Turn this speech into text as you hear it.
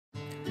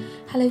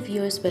Hello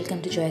viewers,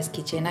 welcome to Joy's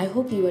Kitchen. I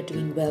hope you are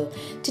doing well.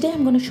 Today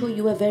I'm going to show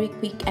you a very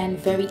quick and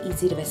very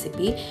easy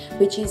recipe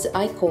which is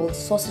I call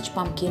sausage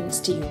pumpkin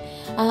stew.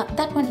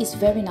 That one is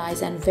very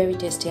nice and very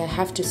tasty, I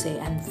have to say,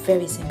 and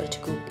very simple to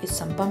cook. It's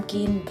some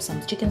pumpkin,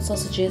 some chicken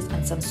sausages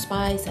and some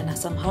spice and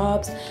some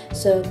herbs.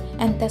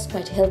 And that's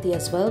quite healthy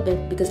as well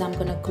because I'm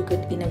going to cook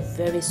it in a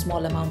very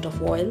small amount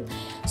of oil.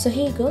 So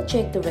here you go,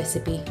 check the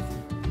recipe.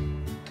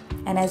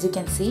 And as you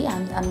can see,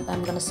 I'm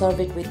going to serve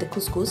it with the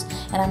couscous,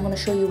 and I'm going to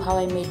show you how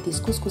I made this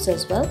couscous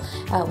as well,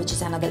 which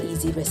is another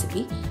easy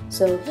recipe.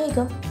 So here you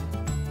go.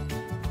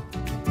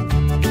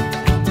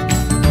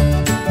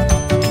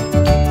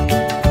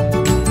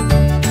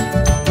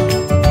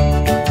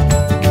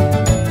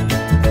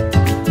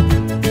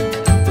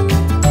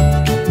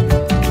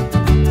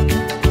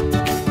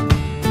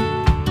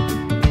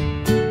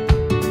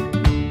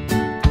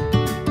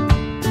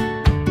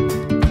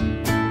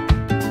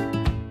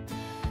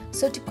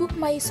 So to cook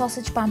my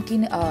sausage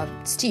pumpkin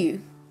stew,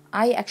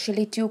 I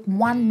actually took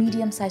one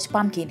medium-sized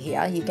pumpkin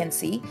here. You can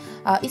see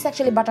it's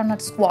actually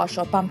butternut squash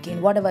or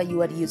pumpkin, whatever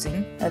you are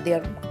using. They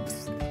are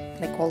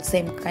like all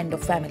same kind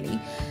of family.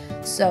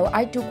 So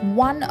I took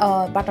one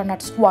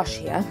butternut squash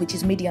here, which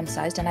is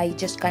medium-sized, and I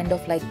just kind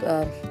of like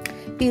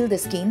peel the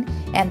skin,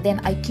 and then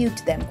I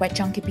cubed them quite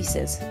chunky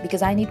pieces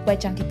because I need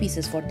quite chunky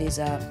pieces for this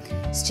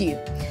stew.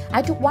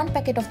 I took one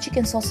packet of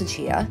chicken sausage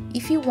here.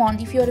 If you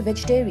want, if you're a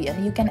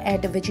vegetarian, you can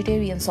add a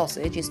vegetarian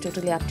sausage. It's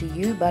totally up to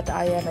you, but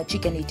I am a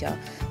chicken eater,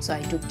 so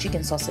I took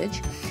chicken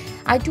sausage.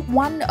 I took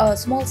one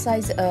small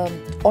size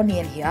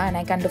onion here, and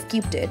I kind of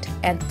cubed it,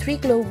 and 3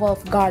 cloves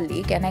of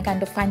garlic, and I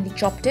kind of finely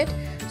chopped it.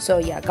 So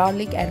yeah,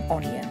 garlic and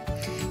onion.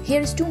 Here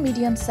is 2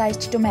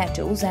 medium-sized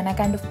tomatoes, and I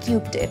kind of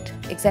cubed it,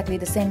 exactly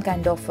the same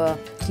kind of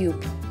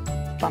cube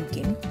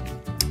pumpkin.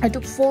 I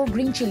took 4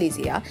 green chilies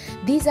here.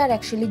 These are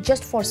actually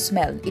just for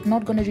smell. It's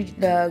not going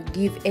to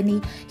give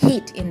any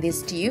heat in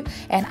this stew.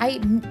 And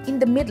in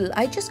the middle,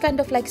 I just kind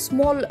of like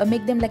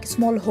make them like a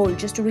small hole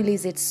just to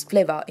release its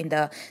flavor in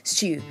the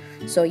stew.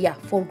 So yeah,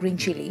 4 green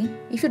chili.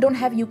 If you don't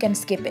have, you can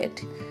skip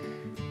it.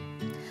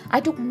 I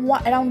took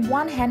around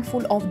 1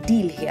 handful of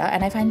dill here,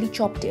 and I finely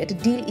chopped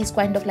it. Dill is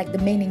kind of like the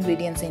main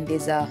ingredients in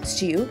this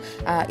stew.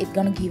 It's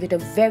gonna give it a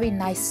very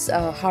nice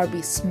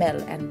herby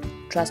smell, and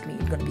trust me,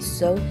 it's gonna be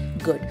so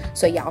good.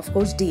 So yeah, of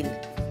course, dill.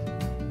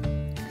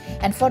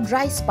 And for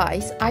dry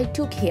spice, I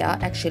took here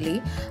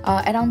actually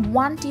around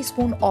 1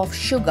 teaspoon of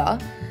sugar.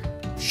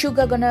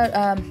 Sugar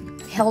gonna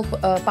help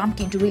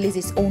pumpkin to release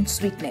its own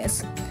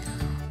sweetness.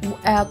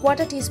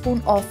 Quarter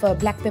teaspoon of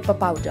black pepper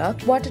powder,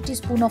 quarter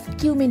teaspoon of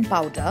cumin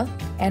powder,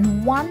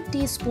 and 1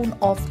 teaspoon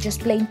of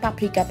just plain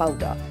paprika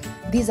powder.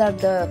 These are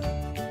the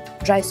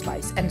dry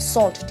spice, and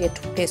salt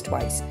taste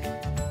wise.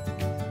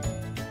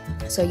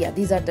 So yeah,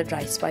 these are the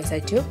dry spice I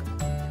took.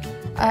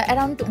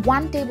 Around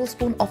 1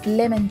 tablespoon of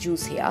lemon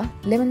juice here.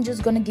 Lemon juice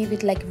gonna give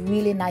it like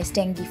really nice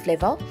tangy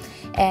flavor,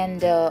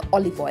 and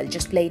olive oil,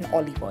 just plain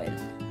olive oil.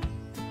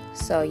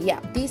 So yeah,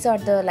 these are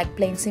the like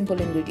plain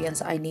simple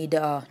ingredients I need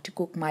to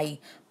cook my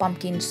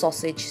pumpkin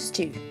sausage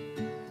stew.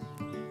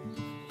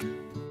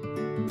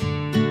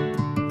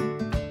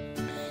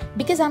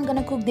 Because I'm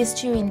gonna cook this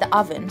stew in the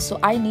oven, so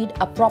I need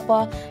a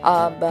proper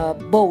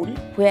bowl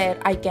where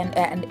I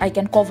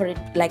can cover it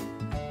like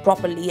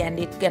properly, and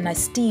it can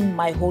steam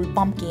my whole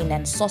pumpkin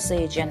and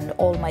sausage and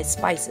all my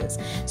spices.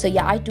 So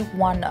yeah, I took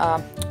one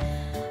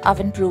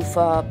oven-proof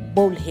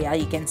bowl here,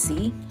 you can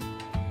see.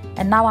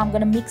 And now I'm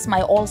gonna mix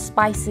my all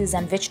spices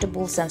and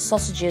vegetables and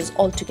sausages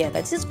all together.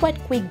 This is quite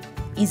quick,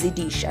 easy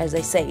dish, as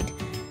I said.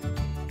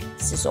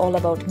 This is all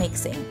about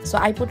mixing. So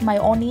I put my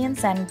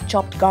onions and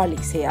chopped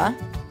garlics here.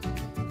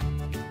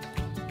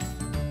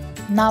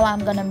 Now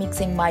I'm gonna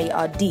mixing my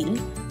dill,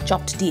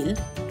 chopped dill.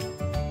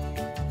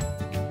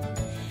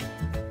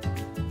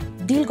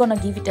 Dill gonna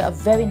give it a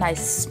very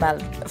nice smell,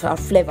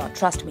 flavor.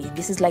 Trust me,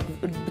 this is like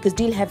because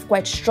dill have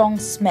quite strong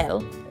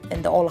smell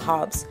in the all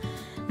herbs.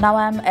 Now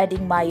I'm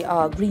adding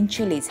my green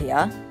chilies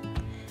here.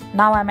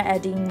 Now I'm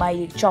adding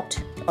my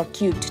chopped or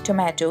cubed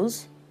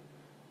tomatoes,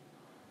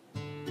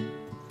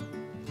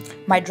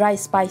 my dry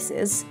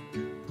spices.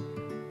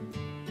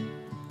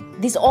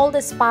 These all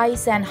the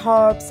spice and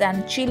herbs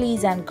and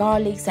chilies and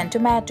garlics and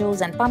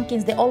tomatoes and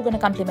pumpkins, they're all gonna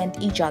complement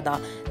each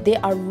other. They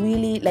are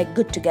really like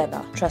good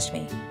together, trust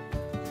me.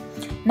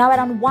 Now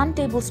around 1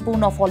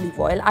 tablespoon of olive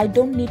oil. I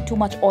don't need too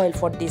much oil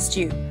for this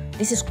stew.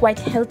 This is quite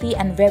healthy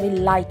and very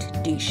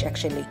light dish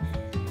actually.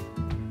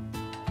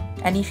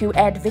 And if you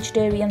add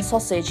vegetarian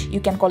sausage, you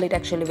can call it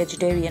actually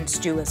vegetarian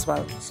stew as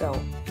well. So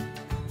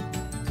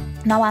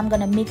now I'm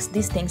gonna mix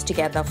these things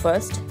together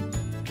first,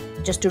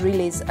 just to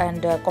release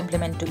and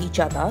complement to each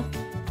other.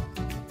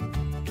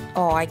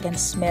 Oh, I can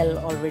smell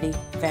already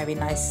very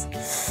nice.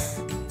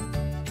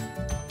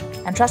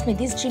 And trust me,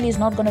 this chili is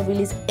not gonna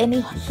release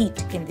any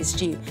heat in this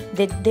stew.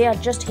 They are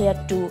just here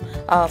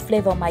to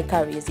flavor my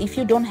curries. If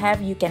you don't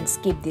have, you can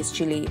skip this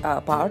chili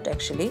part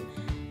actually.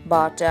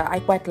 But I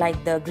quite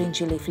like the green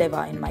chili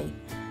flavor in my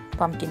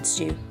pumpkin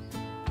stew.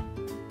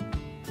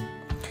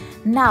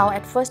 Now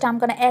at first I'm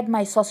gonna add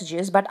my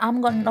sausages, but I'm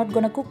not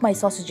gonna cook my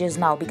sausages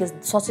now because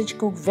sausage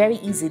cook very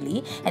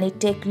easily and it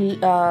take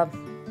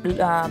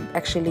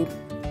actually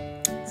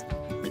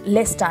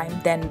less time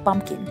than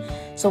pumpkin.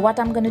 So what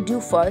I'm gonna do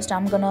first,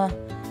 I'm gonna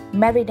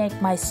marinate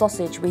my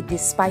sausage with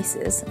these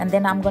spices and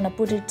then I'm gonna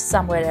put it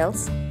somewhere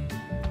else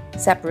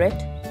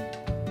separate.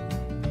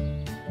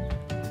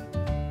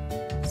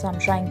 So I'm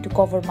trying to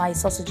cover my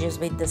sausages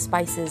with the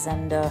spices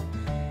and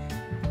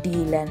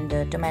dill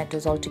and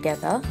tomatoes all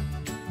together.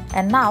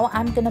 And now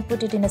I'm gonna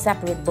put it in a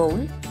separate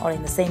bowl or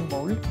in the same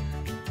bowl.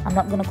 I'm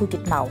not gonna cook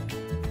it now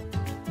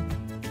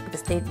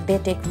because they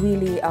take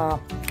really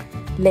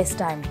less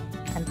time,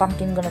 and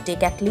pumpkin gonna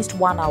take at least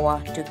 1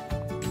 hour to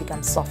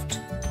become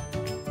soft.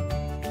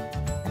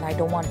 And I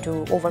don't want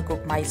to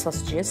overcook my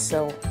sausages,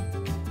 so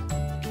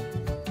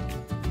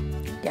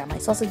yeah, my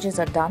sausages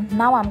are done.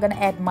 Now I'm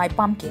gonna add my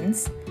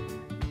pumpkins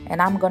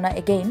and I'm gonna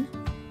again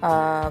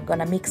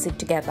gonna mix it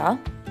together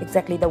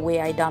exactly the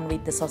way I done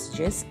with the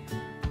sausages.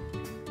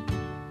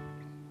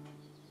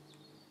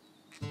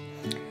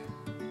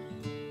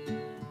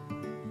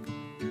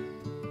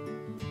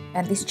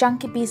 And this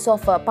chunky piece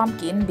of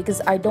pumpkin,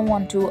 because I don't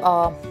want to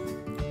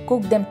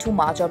cook them too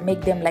much or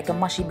make them like a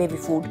mushy baby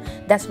food,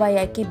 that's why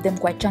I keep them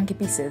quite chunky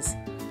pieces.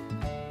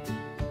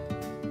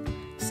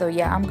 So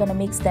yeah, I'm gonna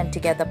mix them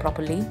together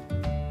properly.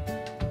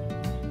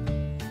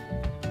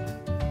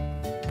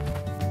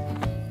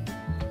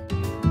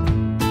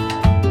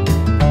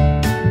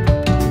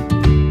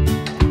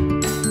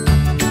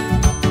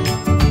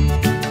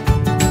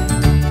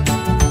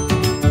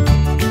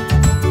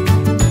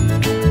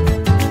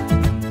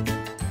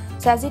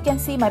 So as you can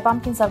see, my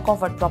pumpkins are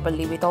covered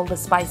properly with all the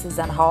spices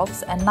and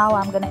herbs, and now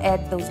I'm gonna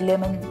add those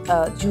lemon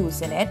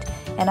juice in it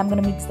and I'm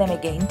gonna mix them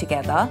again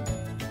together.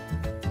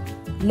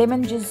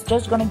 Lemon juice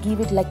just gonna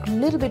give it like a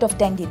little bit of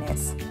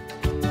tanginess.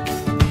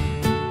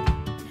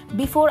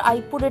 Before I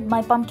put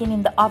my pumpkin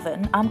in the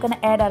oven, I'm gonna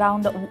add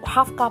around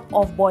 ½ cup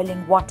of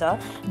boiling water.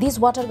 This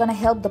water gonna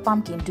help the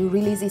pumpkin to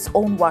release its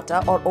own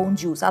water or own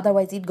juice,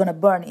 otherwise it's gonna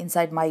burn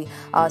inside my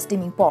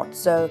steaming pot.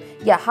 So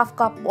yeah, ½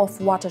 cup of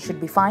water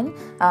should be fine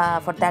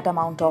for that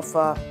amount of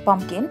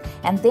pumpkin.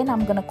 And then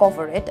I'm gonna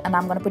cover it and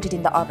I'm gonna put it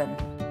in the oven.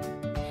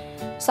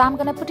 So I'm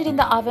gonna put it in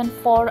the oven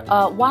for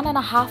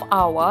 1.5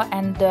 hours,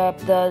 and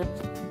the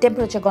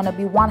temperature gonna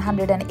be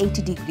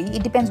 180 degree.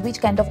 It depends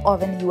which kind of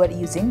oven you are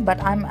using, but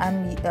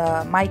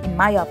in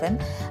my oven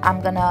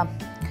I'm gonna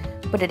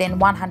put it in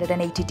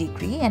 180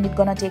 degree, and it's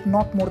gonna take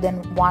not more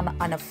than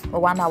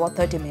 1 hour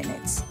 30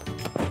 minutes.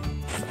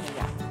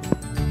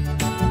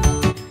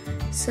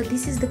 So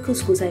this is the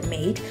couscous I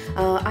made.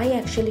 I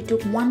actually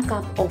took 1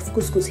 cup of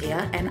couscous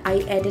here and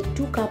I added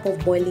 2 cups of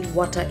boiling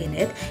water in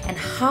it and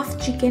half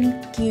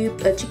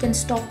chicken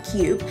stock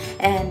cube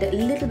and a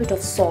little bit of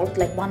salt,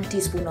 like 1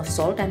 teaspoon of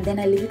salt, and then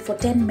I leave it for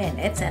 10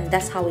 minutes and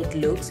that's how it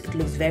looks. It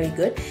looks very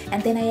good.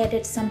 And then I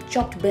added some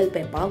chopped bell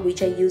pepper,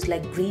 which I use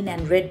like green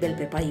and red bell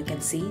pepper. You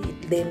can see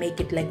they make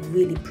it like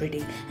really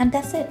pretty, and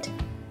that's it.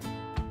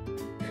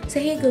 So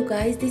here you go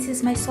guys, this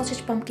is my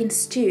sausage pumpkin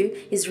stew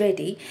is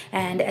ready,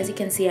 and as you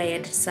can see I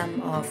added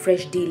some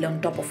fresh dill on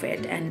top of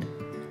it, and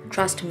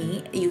trust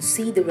me, you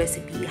see the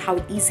recipe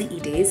how easy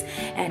it is,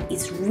 and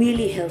it's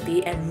really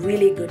healthy and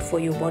really good for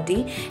your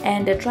body.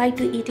 And try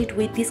to eat it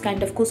with this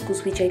kind of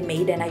couscous which I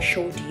made and I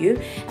showed you.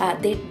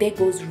 They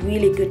goes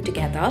really good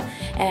together,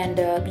 and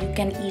you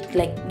can eat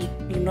like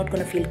you're not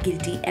gonna feel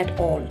guilty at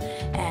all.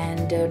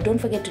 And don't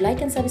forget to like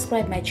and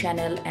subscribe my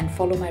channel and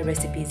follow my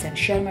recipes and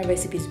share my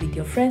recipes with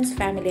your friends,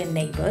 family and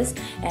neighbors.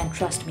 And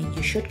trust me,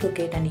 you should cook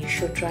it and you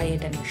should try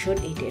it and you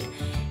should eat it.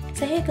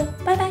 So here you go,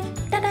 bye bye,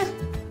 ta-da.